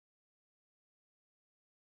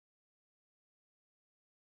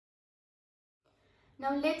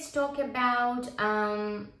Now let's talk about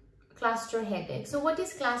cluster headache. So what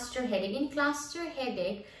is cluster headache? In cluster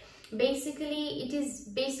headache, it is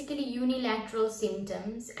basically unilateral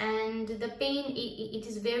symptoms, and the pain, it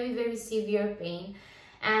is very severe pain,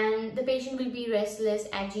 and the patient will be restless,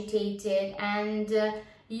 agitated, and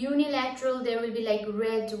unilateral, there will be like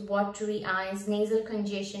red watery eyes, nasal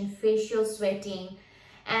congestion, facial sweating,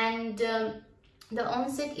 and the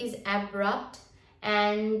onset is abrupt,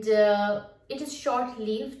 and it is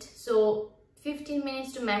short-lived, so 15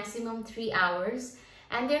 minutes to maximum 3 hours,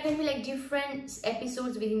 and there can be like different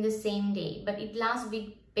episodes within the same day, but it lasts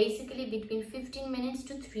basically between 15 minutes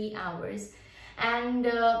to 3 hours. And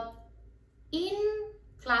in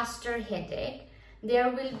cluster headache, there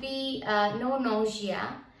will be no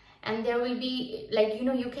nausea, and there will be like, you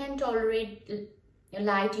know, you can tolerate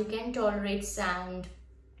light, you can tolerate sound.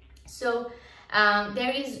 So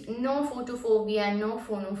there is no photophobia, no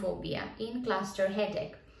phonophobia in cluster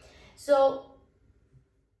headache. So